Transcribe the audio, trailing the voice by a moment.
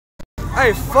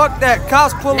Hey, fuck that.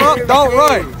 Cops pull up, don't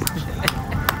run.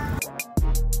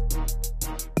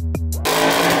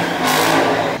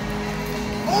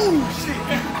 Oh, shit.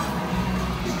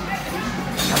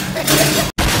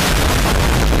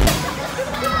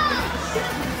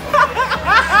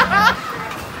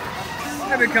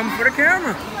 I've been coming for the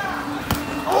camera.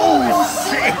 Oh,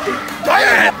 shit.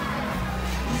 Damn.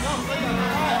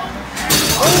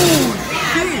 Oh,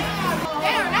 shit.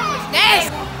 Damn, that was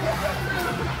nasty.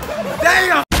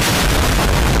 Damn.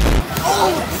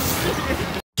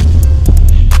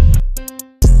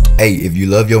 Hey, if you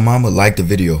love your mama, like the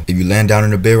video. If you laying down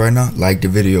in the bed right now, like the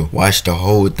video. Watch the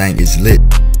whole thing, it's lit.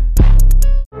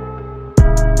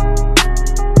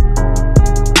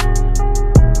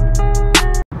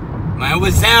 Man,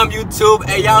 what's down, YouTube?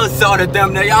 Hey, y'all saw the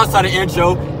thumbnail, y'all saw the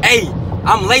intro. Hey,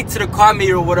 I'm late to the car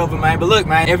meet or whatever, man. But look,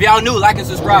 man, if y'all new, like and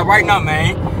subscribe right now,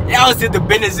 man. Y'all see the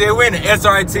business here, we're in the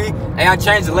SRT. Hey, I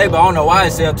changed the label, I don't know why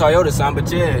it said Toyota sign, but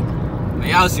yeah. Man,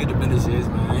 y'all see what the business is,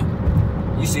 man.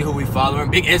 You see who we following.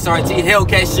 Big SRT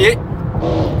Hellcat shit.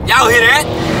 Y'all hear that?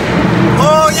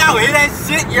 Oh, y'all hear that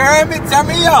shit? You heard me? Turn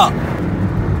me up.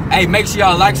 Hey, make sure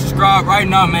y'all like, subscribe right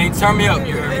now, man. Turn me up.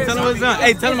 You heard me? Tell them what's up.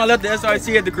 Hey, tell them I left the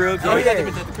SRT at the crib. Oh,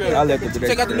 yeah. I left it today.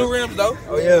 Check out the new rims, though.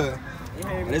 Oh, yeah.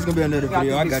 This gonna be another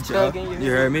video. I got y'all. You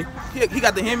heard me? He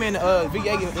got the him and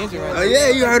V8 engine right. Oh, yeah,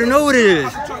 you already know what it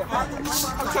is.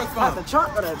 The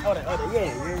trunk or the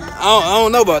yeah. I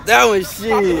don't know about that one,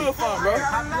 shit.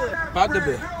 Pop the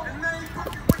bit.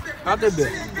 Pop the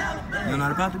bit. You don't know how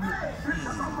to pop the bit?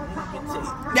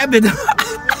 That bit.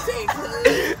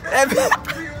 That bit.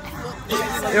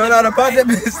 You don't know how to pop that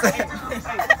bit?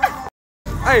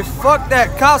 Hey, fuck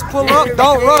that. Cops pull up,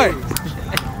 don't run.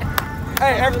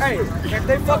 Hey, if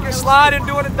they fucking slide and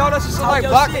doing it, though, that's just like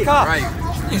block the cops. Right.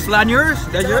 You sliding yours?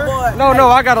 That's yours? No,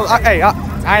 I gotta. Hey,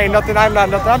 I ain't nothing. I'm not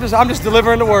nothing. I'm just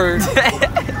delivering the word. YouTube,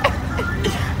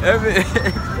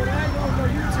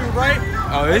 right?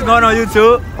 Oh, it's going on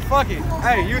YouTube. Fuck it.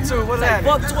 Hey, YouTube, what's that?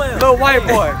 Fuck 12. Little white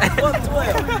boy. Fuck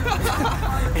 12.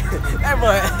 That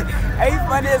boy, hey, he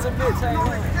funny as a bitch, ain't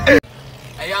he?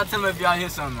 Hey, y'all tell me if y'all hear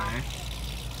something, man.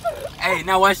 Hey,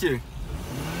 now watch this.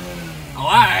 Oh,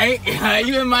 alright.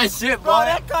 You in my shit, boy. Bro,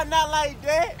 that cut not like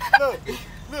that.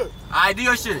 Look. Alright, do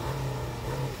your shit.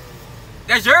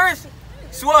 That's yours?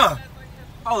 Swear.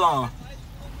 Hold on.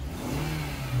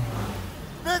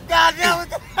 This guy, that was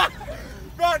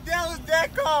bro, that was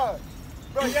that car.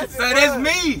 Bro, yes it So was. that's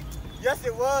me. Yes,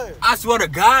 it was. I swear to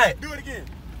God. Do it again.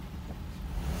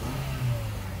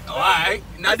 Oh, alright.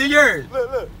 Now do yours.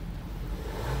 Look.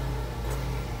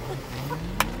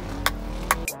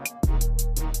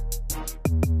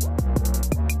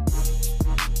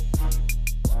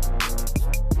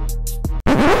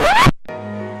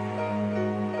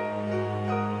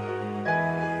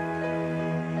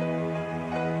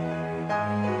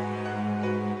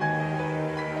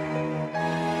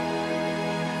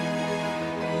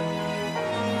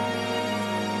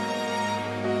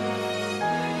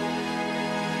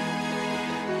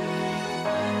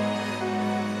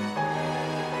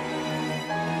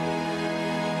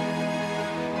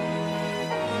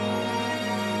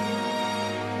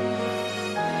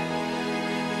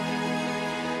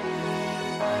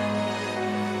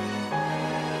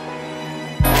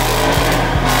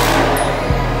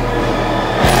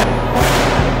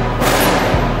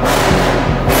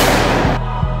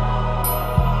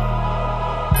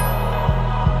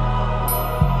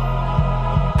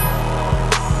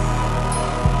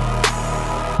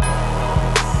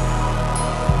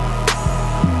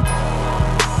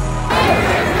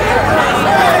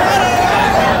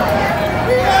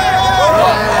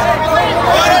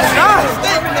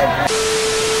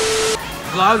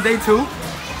 Vlog day 2.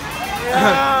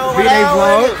 V-Day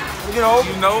vlog. You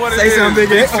know what it is. Say something,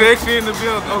 big sexy in the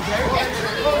building. Okay.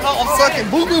 I'm sucking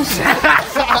boo-boo.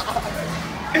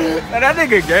 That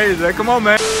nigga gay, man. Come on,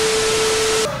 man.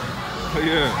 Oh,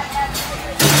 yeah.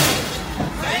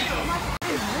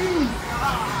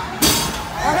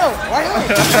 Right here.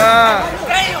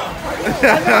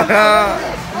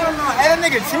 Hey, that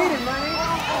nigga cheated, man.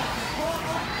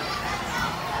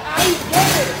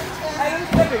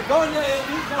 Hey, go in there,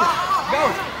 go.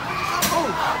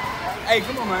 Hey,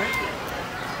 come on, man.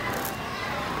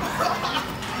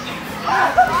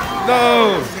 No.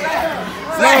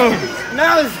 That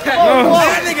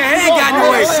nigga head got no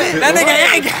way. That nigga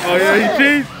head got. Oh yeah, he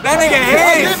cheats. That nigga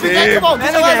head. Come on,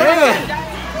 That nigga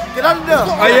head. get under there.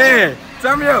 Oh yeah.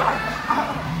 Turn me up.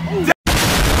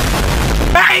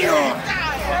 Bam!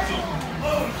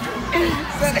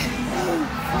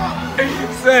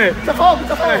 Say. Get the phone.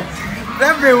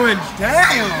 That bitch went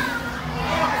down.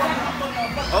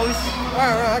 Oh, shit.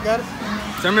 Alright, I got it.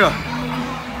 Turn me up.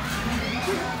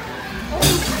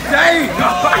 Dang!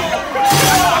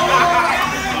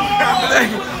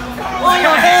 On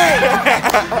your head!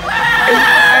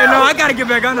 Hey, no, I gotta get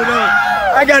back under those.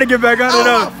 I gotta get back under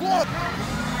those.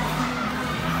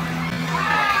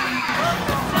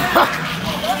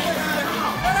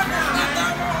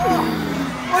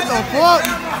 What the fuck?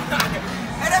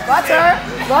 My turn.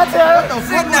 My turn. What the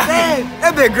fuck was that?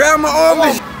 That bitch grabbed my arm.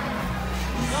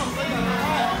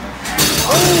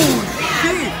 Oh,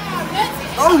 shit.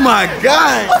 Oh, my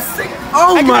God.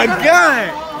 Oh, my God.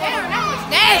 Damn, that was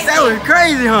nasty. That was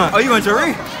crazy, huh? Oh, you want your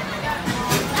ring?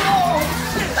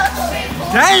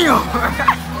 Damn.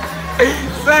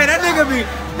 Son, that nigga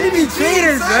he be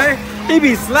cheating, son. He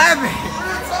be slapping.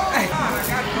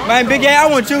 Man, Big A, I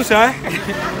want you, son.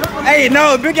 Hey,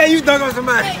 no, Big A, you dunk on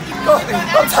somebody.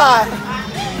 I'm tired.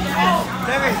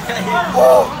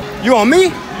 You on me? You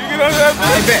get under that too?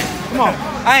 I bet. Come on.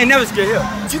 I ain't never scared here.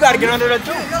 But you gotta get under that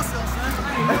too.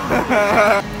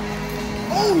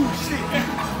 Oh, shit.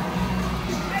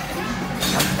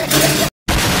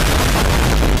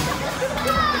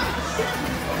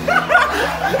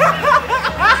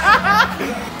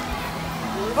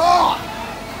 Oh.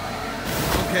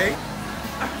 Okay.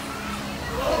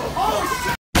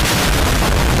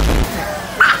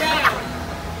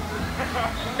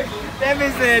 That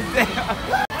bitch said,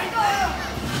 damn.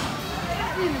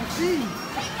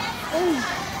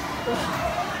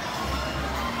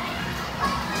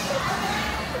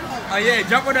 Oh yeah,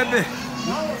 jump on that bitch.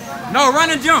 No, run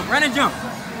and jump, run and jump.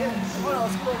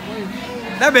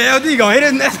 That bitch LD gonna hit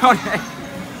his neck on that.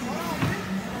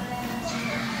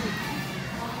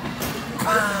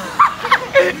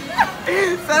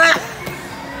 So that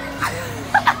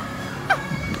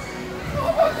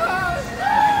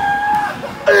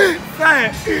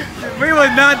son, we was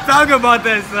not talking about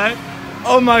that, son.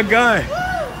 Oh my God.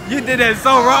 You did that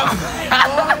so wrong.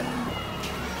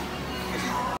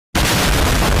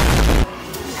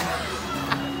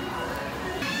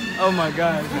 Oh my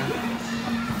God.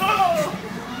 Oh,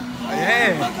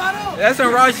 yeah. That's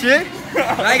some raw shit.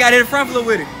 Now I gotta hit the front flip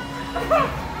with it.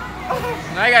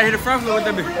 Now I gotta hit the front flip with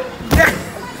that bitch.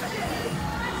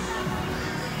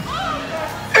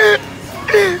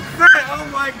 Oh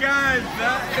my God,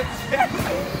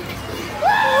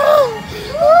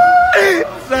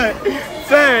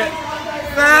 son,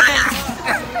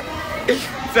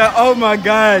 oh my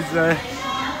God, son.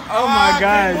 Oh my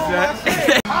God, son.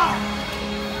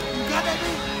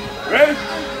 Ready,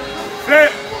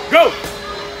 set, go.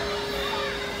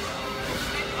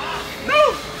 No.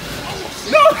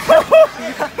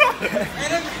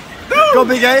 Go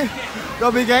Big A.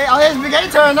 Go Big A. Oh, it's Big A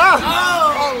turn now.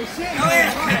 Oh shit. Oh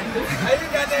yeah.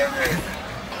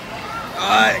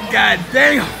 Oh, God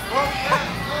damn.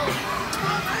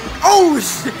 Oh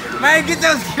shit. Man, get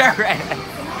those cameras.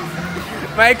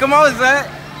 Man, come on, son.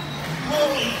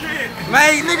 Oh shit.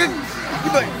 Man, nigga,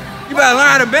 you better learn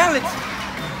how to balance.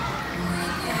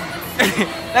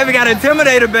 That we got an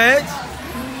intimidator badge.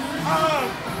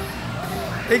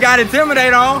 He got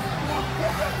intimidate on.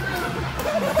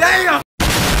 Damn.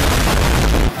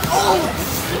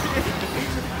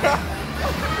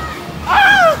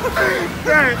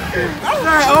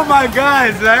 Oh my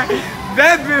God, son.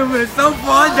 That bitch was so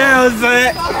far down,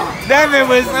 son. That bitch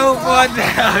was so far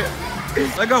down.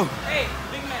 Let's go. Hey,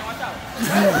 big man, watch out.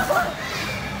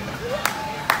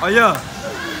 Oh yeah.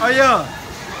 Oh yeah.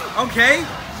 Okay.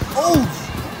 Oh.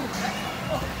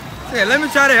 Yeah, let me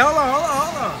try that. Hold on.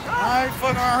 Alright,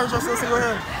 fuck around, hurt yourself, so go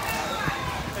ahead.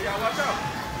 Hey, y'all watch out.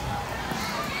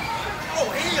 Oh,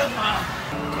 hell nah.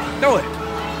 Throw it.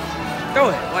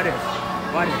 Why this?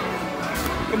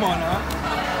 Come on now.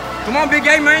 Come on, Big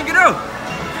A, man, get up.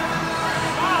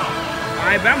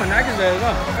 Alright, but I'ma knock his ass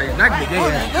off. Oh, yeah, knock Big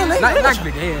A ass. Knock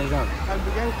Big A ass off.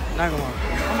 Knock him off.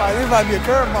 This might be a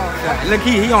curveball. Yeah, look,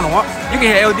 he on the walk. You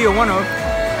can hit LD or one of them.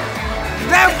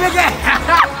 That Big A!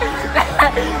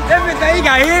 That bitch he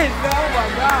got hit. Oh my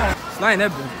God. Slide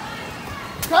that bitch.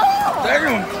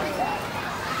 Damn.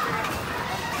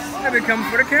 That bitch coming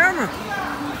for the camera.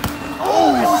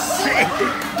 Oh shit.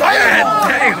 God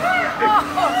damn.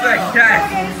 Say God.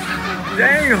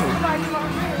 Damn.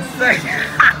 Say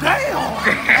Damn.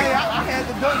 Hey, I had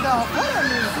to duck down for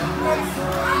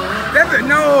that bitch,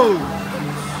 no.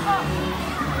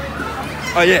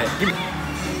 Oh yeah. Give me.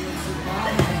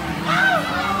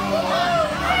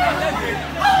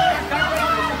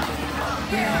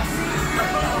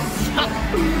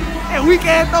 Hey,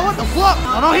 weekend though, what the fuck?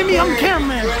 Oh, don't hit me, I'm the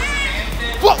cameraman.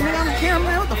 Fuck, nigga, I'm the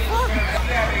cameraman, what the fuck?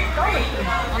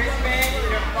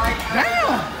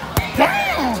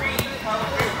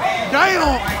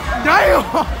 Damn. Damn.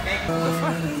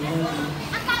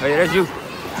 Oh yeah, that's you.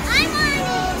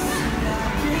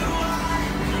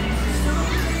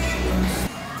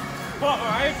 Fuck,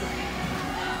 right?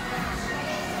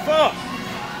 Fuck.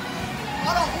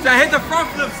 Son, hit the front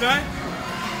flip, son.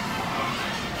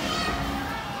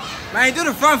 Man, do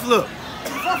the front flip.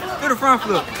 Do the front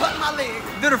flip. Cut my leg.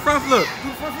 Do the front flip. Do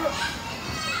the front flip.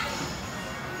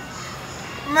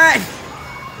 Man.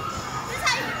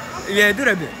 Yeah, do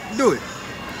that bit. Do it.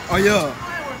 Oh yeah.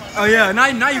 Oh yeah. Now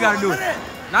you gotta do it.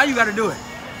 Now you gotta do it.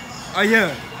 Oh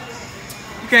yeah.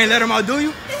 You can't let them outdo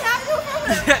you.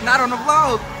 Not on the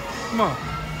vlog. Come on.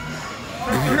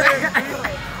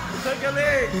 Take your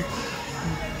leg.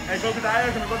 Hey, go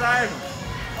diagonal. Go diagonal.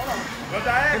 Hold on. Go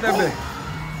diagonal. Get that bit.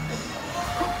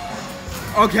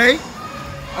 Okay.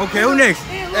 Okay, who next?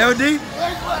 LD?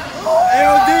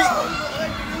 LD?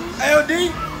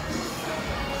 LD?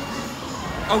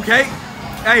 Okay.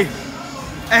 Hey.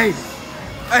 Hey.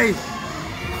 Hey.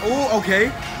 Oh, okay.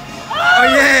 Oh,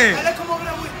 yeah. Hey, come over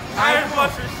there with iron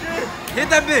busting shit. Hit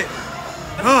that bit.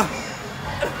 Huh.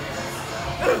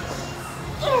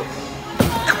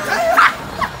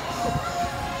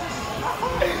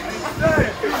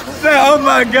 Oh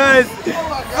my God.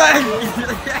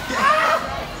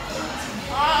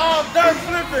 Oh, done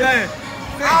flipping.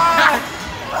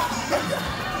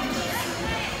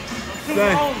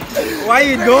 Why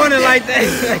you doing it like that?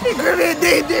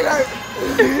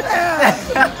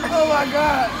 Oh my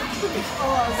God.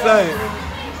 Son,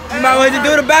 you might want to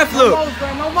do the backflip.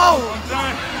 No more.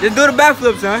 Just do the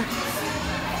backflip, son.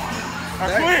 I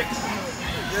quit.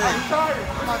 I'm tired.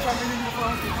 I'm not trying to leave you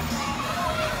alone.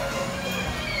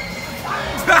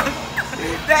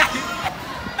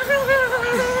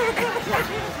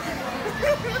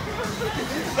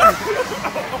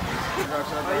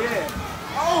 Oh yeah.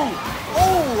 Oh,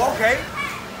 okay.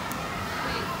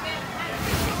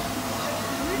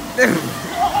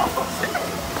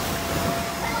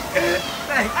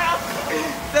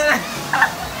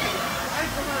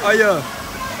 Oh yeah.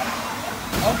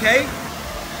 Okay.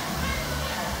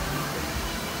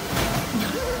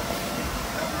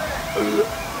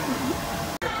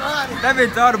 That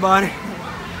bitch thought about it.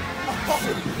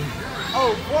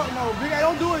 Oh, fuck no. Big A,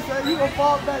 don't do it, son. You gonna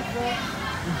fall back, son.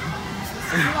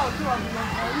 You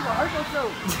gonna hurt yourself.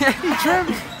 You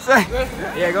tripping.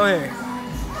 Yeah, go ahead.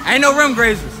 Ain't no rim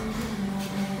grazers.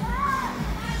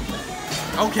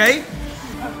 Okay.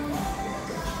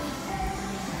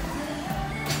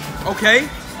 Okay.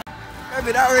 That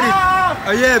bitch already.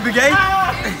 Oh yeah, Big A.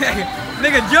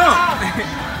 Nigga jump.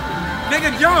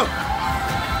 Nigga jump.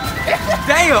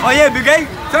 Damn. Oh yeah, Big A.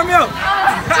 Turn me up.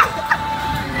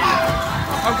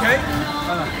 Okay.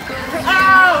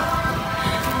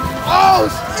 Oh,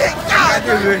 shit. God.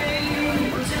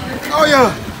 Oh yeah.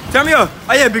 Turn me up.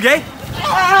 Oh yeah, Big A.